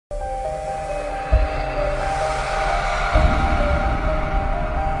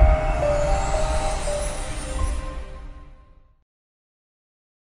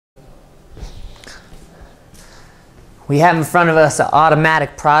We have in front of us an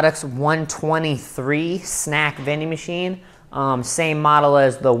Automatic Products 123 snack vending machine. Same model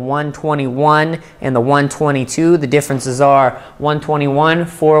as the 121 and the 122. The differences are 121,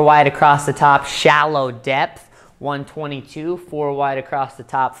 4 wide across the top, shallow depth. 122, 4 wide across the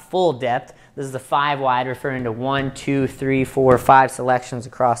top, full depth. This is the 5 wide, referring to 1, 2, 3, 4, 5 selections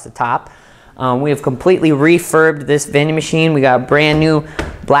across the top. We have completely refurbed this vending machine. We got brand new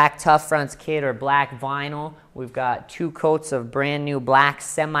black Tough Fronts kit or black vinyl. We've got 2 coats of brand new black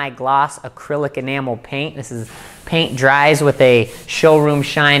semi-gloss acrylic enamel paint. This is paint dries with a showroom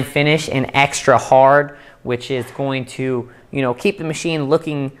shine finish and extra hard, which is going to, you know, keep the machine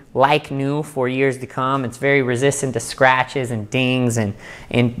looking like new for years to come. It's very resistant to scratches and dings and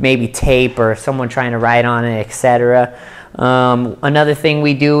maybe tape or someone trying to write on it, etc. Another thing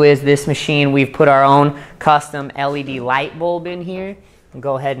we do is this machine, we've put our own custom LED light bulb in here. I'll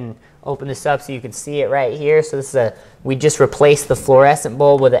go ahead and open this up so you can see it right here. So this is we just replaced the fluorescent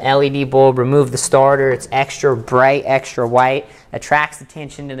bulb with an LED bulb, removed the starter. It's extra bright, extra white, attracts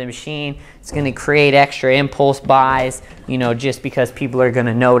attention to the machine. It's going to create extra impulse buys, you know, just because people are going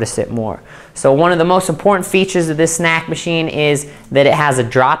to notice it more. So one of the most important features of this snack machine is that it has a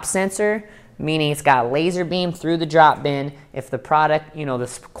drop sensor, meaning it's got laser beam through the drop bin. If the product, you know,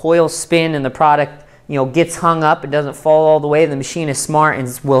 the coils spin and the product, you know, gets hung up, it doesn't fall all the way, the machine is smart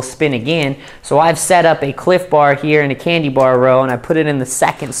and will spin again. So I've set up a Cliff Bar here and a candy bar row, and I put it in the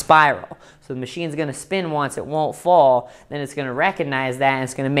second spiral. So the machine's going to spin once, it won't fall, then it's going to recognize that and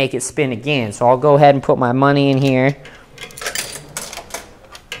it's going to make it spin again. So I'll go ahead and put my money in here.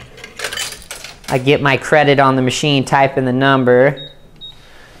 I get my credit on the machine, type in the number.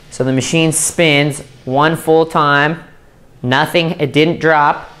 So the machine spins one full time, nothing, it didn't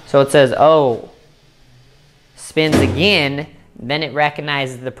drop. So it says, oh, spins again, then it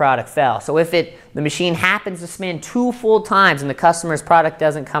recognizes the product fell. So if the machine happens to spin 2 full times and the customer's product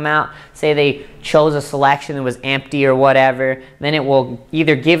doesn't come out, say they chose a selection that was empty or whatever, then it will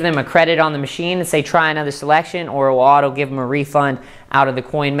either give them a credit on the machine and say try another selection, or it will auto give them a refund out of the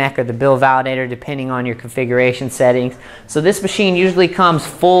coin mech or the bill validator, depending on your configuration settings. So this machine usually comes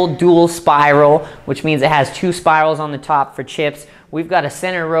full dual spiral, which means it has 2 spirals on the top for chips. We've got a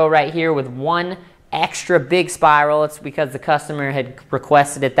center row right here with 1 extra big spiral. It's because the customer had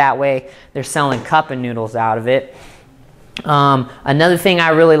requested it that way. They're selling cup and noodles out of it. Another thing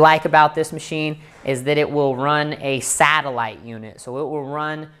I really like about this machine is that it will run a satellite unit. So it will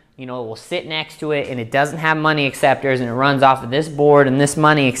run, you know, it will sit next to it, and it doesn't have money acceptors, and it runs off of this board, and this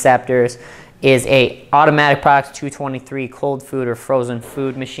money acceptors is a Automatic Products 223 cold food or frozen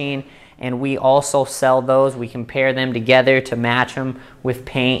food machine. And we also sell those. We can pair them together to match them with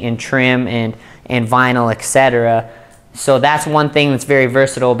paint and trim and vinyl, etc. So that's one thing that's very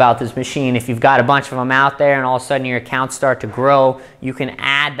versatile about this machine. If you've got a bunch of them out there and all of a sudden your accounts start to grow, you can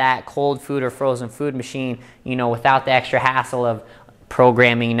add that cold food or frozen food machine, you know, without the extra hassle of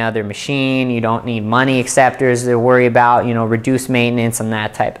programming another machine. You don't need money acceptors to worry about, you know, reduced maintenance and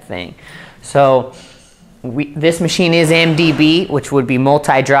that type of thing. So this machine is MDB, which would be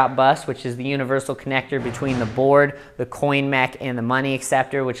multi-drop bus, which is the universal connector between the board, the coin mech, and the money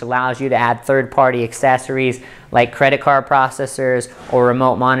acceptor, which allows you to add third-party accessories like credit card processors or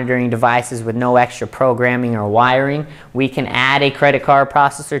remote monitoring devices with no extra programming or wiring. We can add a credit card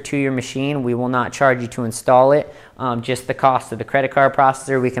processor to your machine. We will not charge you to install it, just the cost of the credit card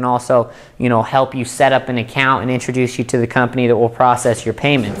processor. We can also, you know, help you set up an account and introduce you to the company that will process your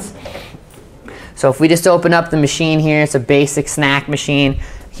payments. So if we just open up the machine here, it's a basic snack machine.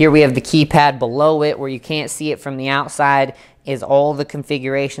 Here we have the keypad below it, where you can't see it from the outside, is all the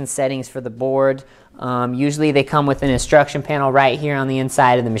configuration settings for the board. Usually they come with an instruction panel right here on the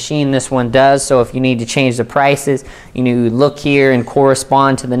inside of the machine. This one does, so if you need to change the prices, you look here and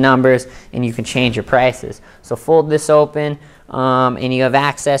correspond to the numbers, and you can change your prices. So fold this open, and you have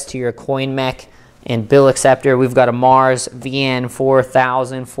access to your coin mech and bill acceptor. We've got a Mars VN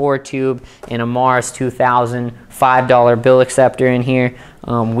 4000 4-tube and a Mars 2000 $5 bill acceptor in here.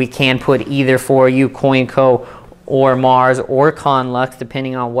 We can put either for you, CoinCo or Mars or Conlux,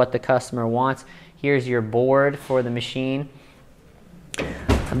 depending on what the customer wants. Here's your board for the machine.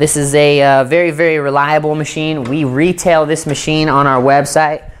 This is a very, very reliable machine. We retail this machine on our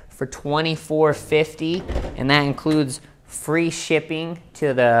website for $24.50, and that includes free shipping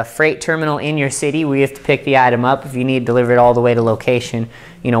to the freight terminal in your city. We have to pick the item up. If you need delivered all the way to location,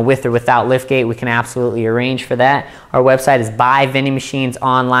 you know, with or without liftgate, we can absolutely arrange for that. Our website is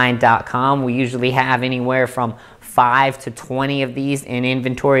buyvendingmachinesonline.com. We usually have anywhere from 5 to 20 of these in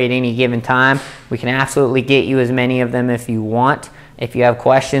inventory at any given time. We can absolutely get you as many of them if you want. If you have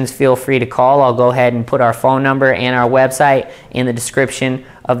questions, feel free to call. I'll go ahead and put our phone number and our website in the description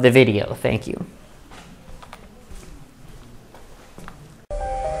of the video. Thank you.